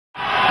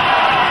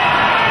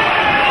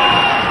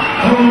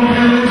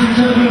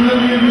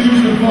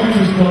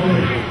fighters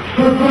properly.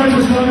 The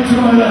fighter starting to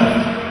my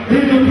left,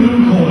 in the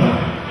blue corner.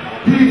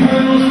 He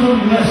hails from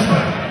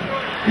Lesnar.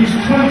 He's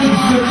 26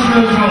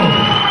 years old.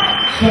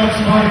 Starts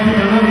fighting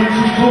 11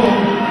 inches tall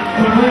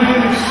and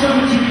weighing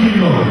 70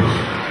 kilos.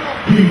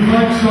 He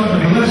fights under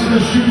the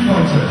Lesnar shoot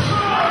fighters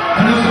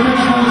and has a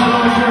mixed martial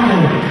arts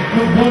record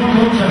of 1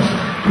 contest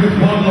with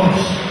 1 loss.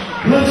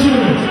 Let's hear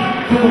it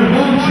for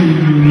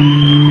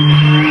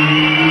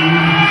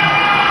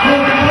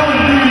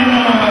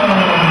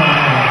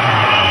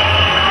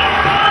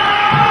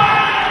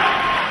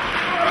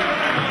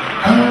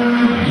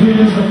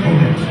Here's the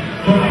opponent.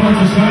 The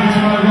fighter standing to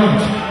my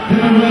right, in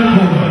the red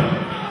corner.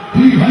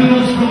 He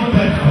hails from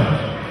Bedford.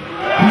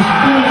 He's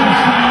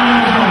 37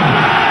 years old.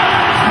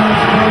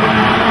 Starts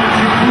fighting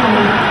 90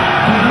 kilos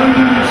and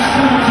weighing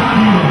 70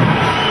 kilos.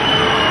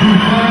 He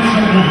fights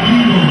under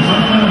Eagles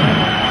and man,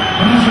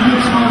 and has a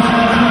mixed martial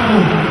arts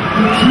record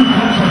of 2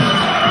 contests,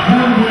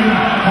 1 win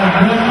and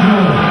 1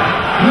 draw.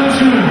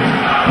 Let's hear it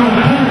for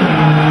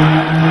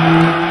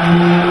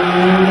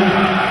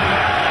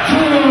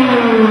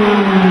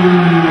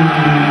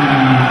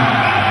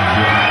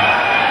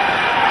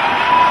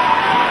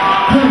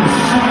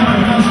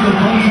The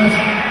contest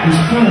is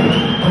fought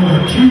over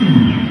 2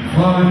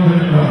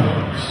 5-minute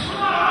rounds.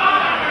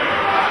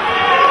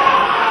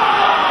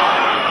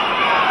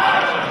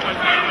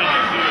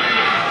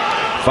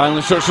 Final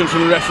instructions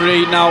from the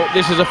referee. Now,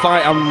 this is a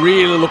fight I'm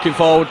really looking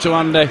forward to,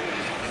 Andy.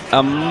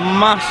 A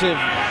massive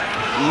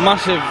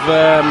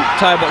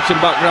Thai boxing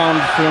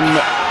background from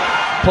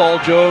Paul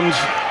Jones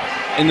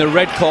in the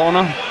red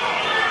corner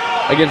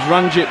against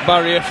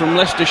Baria from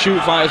Leicester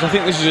Shoot Fighters. I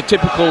think this is a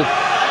typical.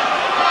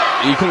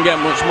 You couldn't get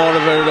much more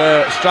of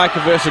a striker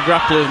versus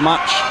grappler's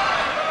match,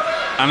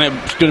 and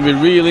it's going to be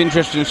really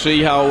interesting to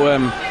see how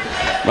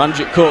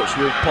Ranjit copes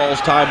with Paul's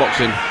Thai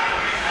boxing.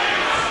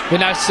 Be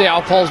nice to see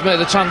how Paul's made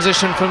the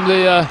transition from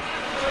the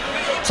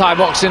Thai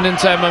boxing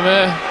into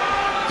MMA.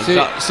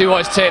 See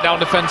what his takedown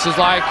defence is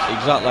like.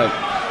 Exactly.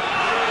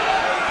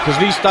 Because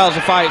these styles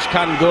of fights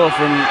can go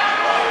from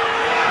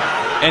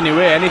any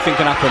way, anything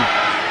can happen,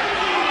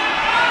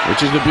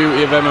 which is the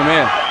beauty of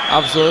MMA.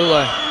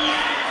 Absolutely.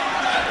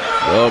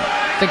 Well,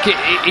 I think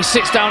he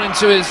sits down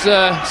into his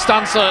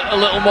stance a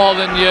little more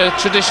than your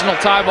traditional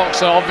Thai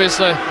boxer,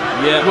 obviously.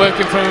 Yeah.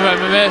 Working from an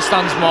MMA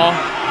stance more.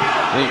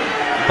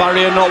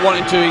 Baria not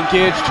wanting to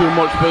engage too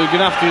much, but you're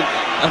going to have to.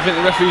 I think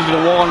the referee's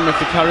going to warn him if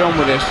they carry on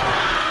with this.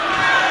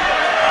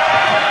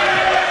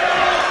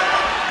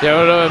 Yeah,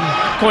 we're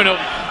coming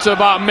up to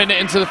about a minute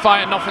into the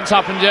fight and nothing's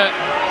happened yet.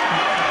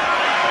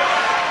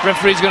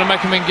 Referee's going to make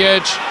him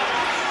engage.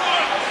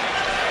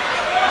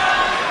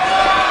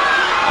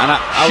 And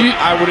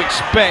I would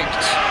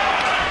expect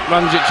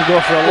Ranjit to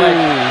go for a leg.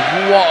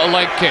 Ooh, what a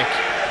leg kick.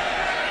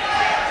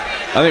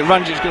 I think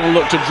Ranjit's going to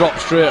look to drop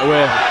straight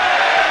away.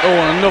 Oh,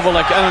 and another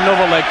leg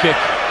kick.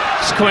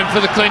 He's coming for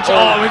the clinch.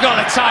 Oh, we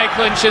got a Thai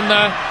clinch in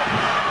there.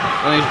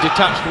 And he's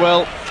detached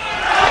well.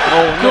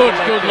 Oh,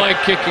 good leg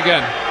kick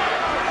again.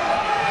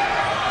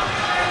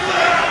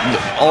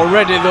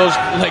 Already those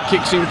leg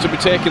kicks seem to be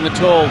taking the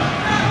toll.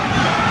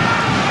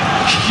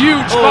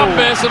 Huge fan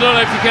base. I don't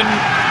know if you can.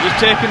 He's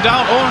taken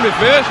down. Oh, and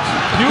reversed.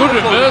 Good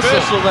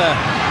reversal there.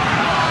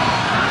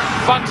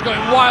 Fans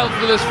going wild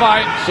for this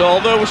fight. So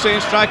although we're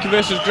saying striker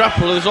versus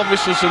grappler, there's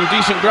obviously some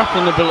decent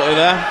grappling ability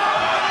there.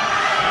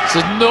 So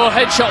there's no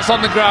headshots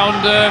on the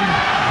ground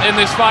in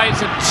this fight.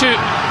 It's a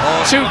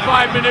two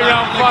 5-minute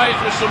round fight.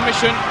 For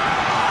submission.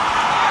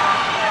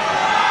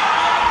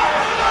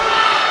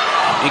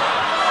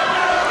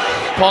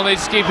 Paul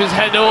needs to keep his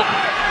head up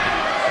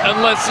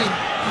unless he's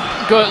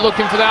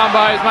looking for the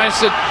armbar. He's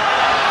managed to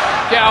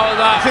get out of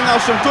that. I think that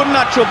was some good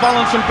natural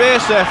balance and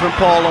base there from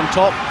Paul on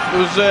top.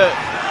 There was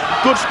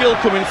good skill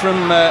coming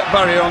from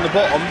Baria on the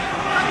bottom.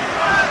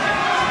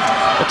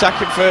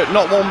 Attacking for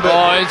not one but.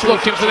 Oh, he's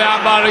looking for the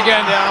armbar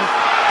again.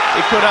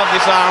 He could have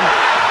this arm.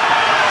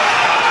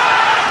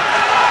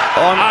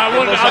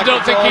 I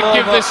don't think he'd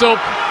give this up.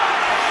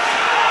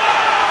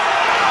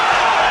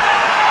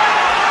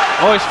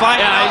 Oh, he's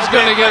fighting. Yeah, he's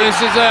going to get this.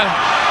 Is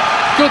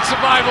good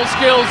survival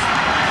skills.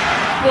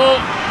 But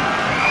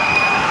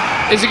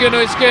is he going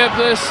to escape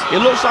this?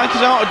 It looks like he's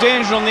out of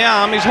danger on the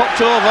arm. He's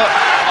hooked over.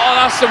 Oh,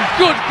 that's some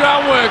good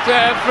groundwork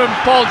there from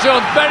Paul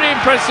Jones. Very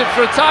impressive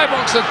for a Thai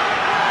boxer.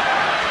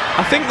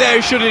 I think there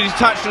he should have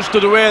detached and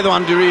stood away though,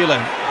 Andy, really.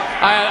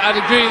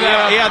 I'd agree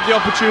there. He had the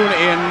opportunity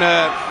and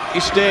he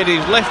stayed.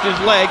 He's left his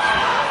leg.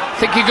 I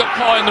think he got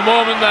caught in the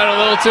moment there a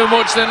little too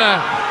much, didn't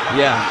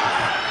he? Yeah.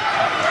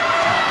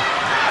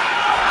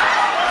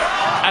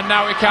 And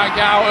now he can't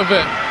get out of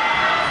it.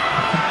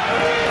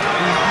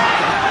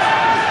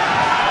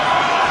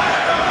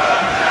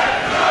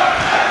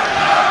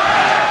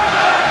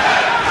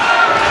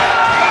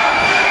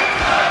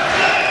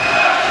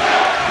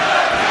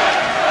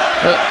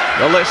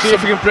 Well, let's see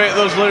if we can break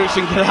those lyrics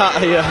and get out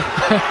of here.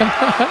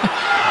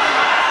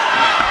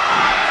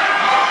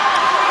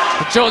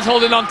 Jones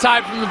holding on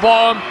tight from the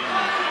bottom.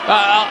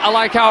 I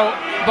like how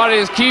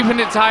Baria's keeping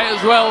it tight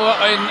as well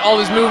in all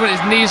his movement.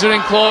 His knees are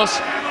in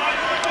close.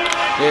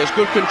 Yeah, it's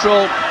good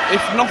control.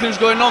 if nothing's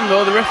going on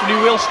though, the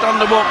referee will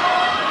stand them up,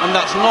 and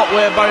that's not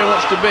where Baria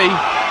wants to be.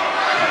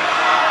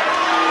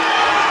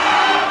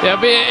 Yeah,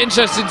 it'll be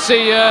interesting to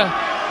see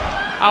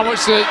how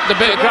much the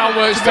bit of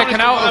groundwork is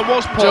taken out. If I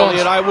was Paulie,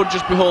 and I would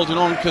just be holding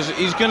on, because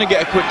he's going to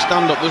get a quick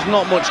stand up. There's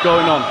not much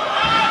going on.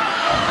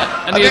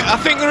 And I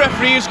think the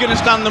referee is going to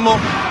stand them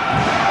up,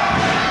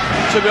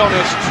 to be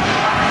honest.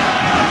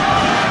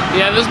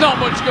 Yeah, there's not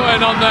much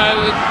going on there.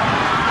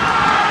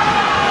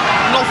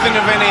 Nothing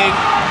of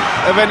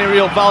any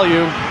real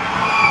value.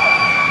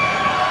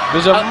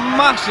 There's a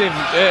massive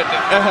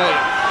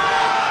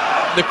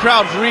the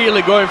crowd's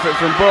really going for it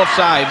from both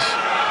sides.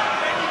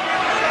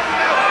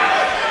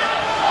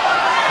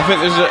 I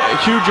think there's a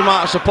huge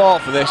amount of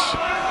support for this.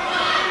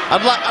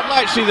 I'd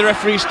like to see the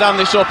referee stand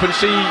this up and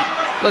see.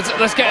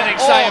 Let's get an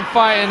exciting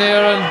fight in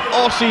here, and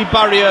or see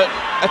Baria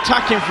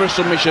attacking for a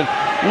submission,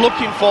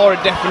 looking for a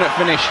definite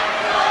finish.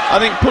 I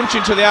think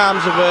punching to the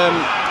arms of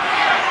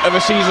a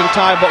seasoned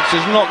Thai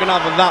boxer is not going to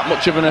have that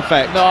much of an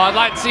effect. No, I'd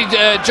like to see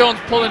Jones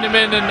pulling him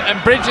in and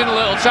bridging a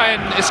little, try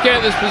and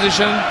escape this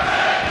position.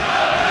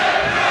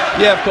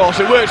 Yeah, of course,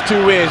 it works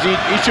two ways. He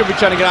should be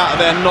trying to get out of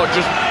there and not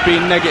just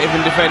being negative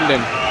and defending.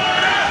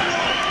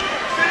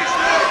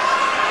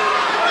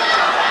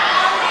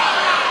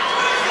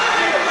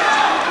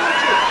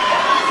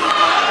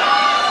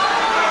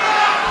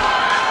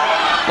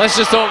 Let's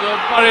just hope that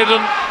Baria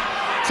doesn't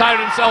tire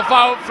himself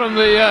out from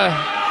the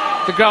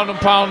ground and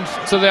pound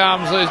to the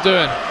arms that he's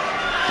doing.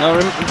 Now,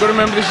 you've got to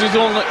remember, this is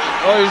only.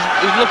 Oh,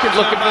 he's looking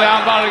for the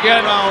armbar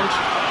again.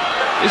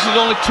 This is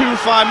only 2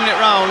 5-minute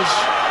rounds.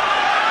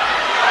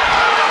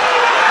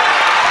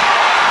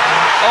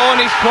 Oh, and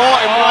he's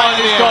caught him. Oh,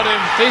 he's got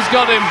him. He's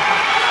got him.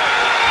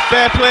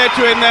 Fair play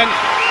to him then.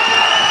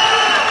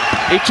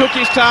 He took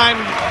his time.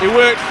 He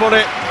worked for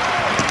it.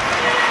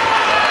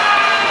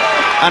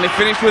 And he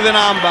finished with an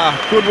armbar.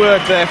 Good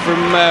work there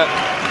from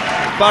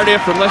Baria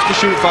from Leicester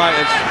Shoot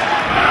Fighters.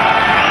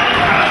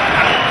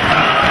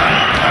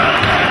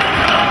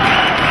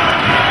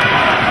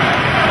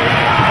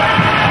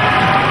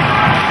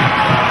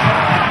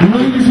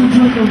 Ladies and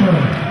gentlemen,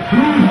 we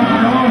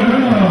have our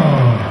winner.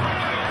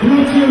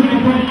 Let's hear the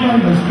both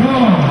fighters. Come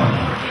on.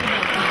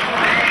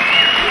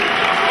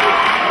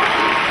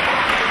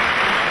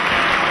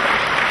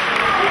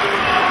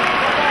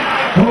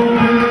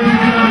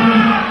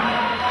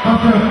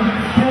 After 4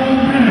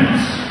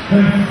 minutes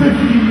and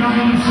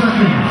 59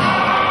 seconds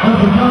of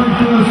the very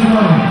first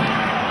round,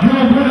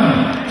 your winner,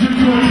 due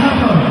to a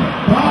tapper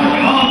by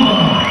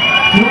armbar,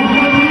 from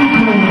the blue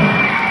corner,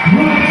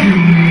 Paul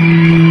Jones.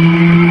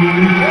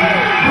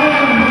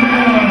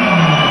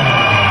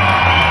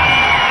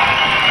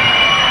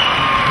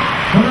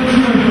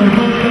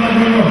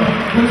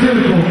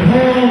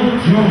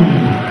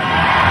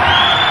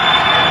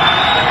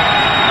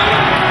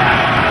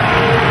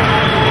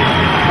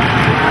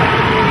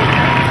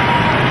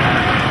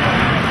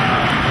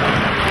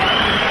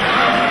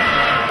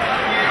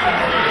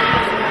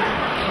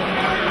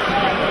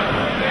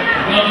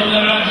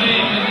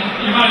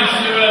 You managed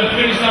to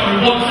finish that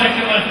with 1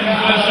 second left in the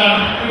first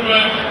round. Good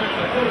work.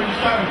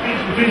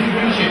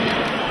 Finish it.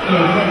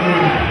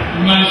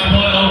 You managed to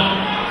pull it off.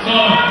 So,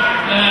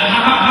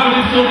 how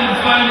difficult did you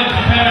find it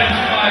preparing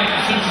to fight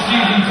such a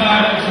seasoned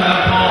Thai boxer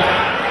like Paul?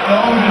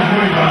 I was just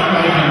worried about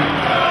striking.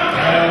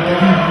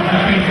 I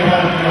think a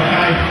lot of the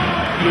guys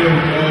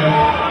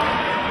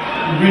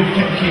really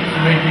kept kicks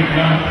and making it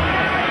down.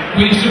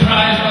 Were you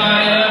surprised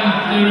by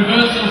the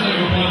reversals that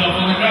you were pulling off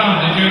on the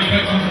ground? Did you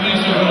expect them to be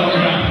so well on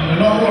the ground?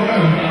 A lot of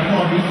them, I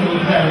thought we still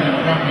was there in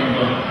the grappling,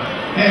 but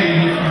yeah,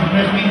 you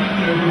press me,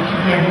 we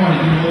keep everyone,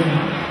 it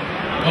wasn't.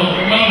 Well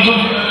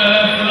done for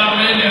that,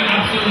 really,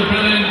 absolutely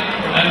brilliant,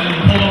 and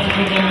pulled off a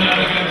good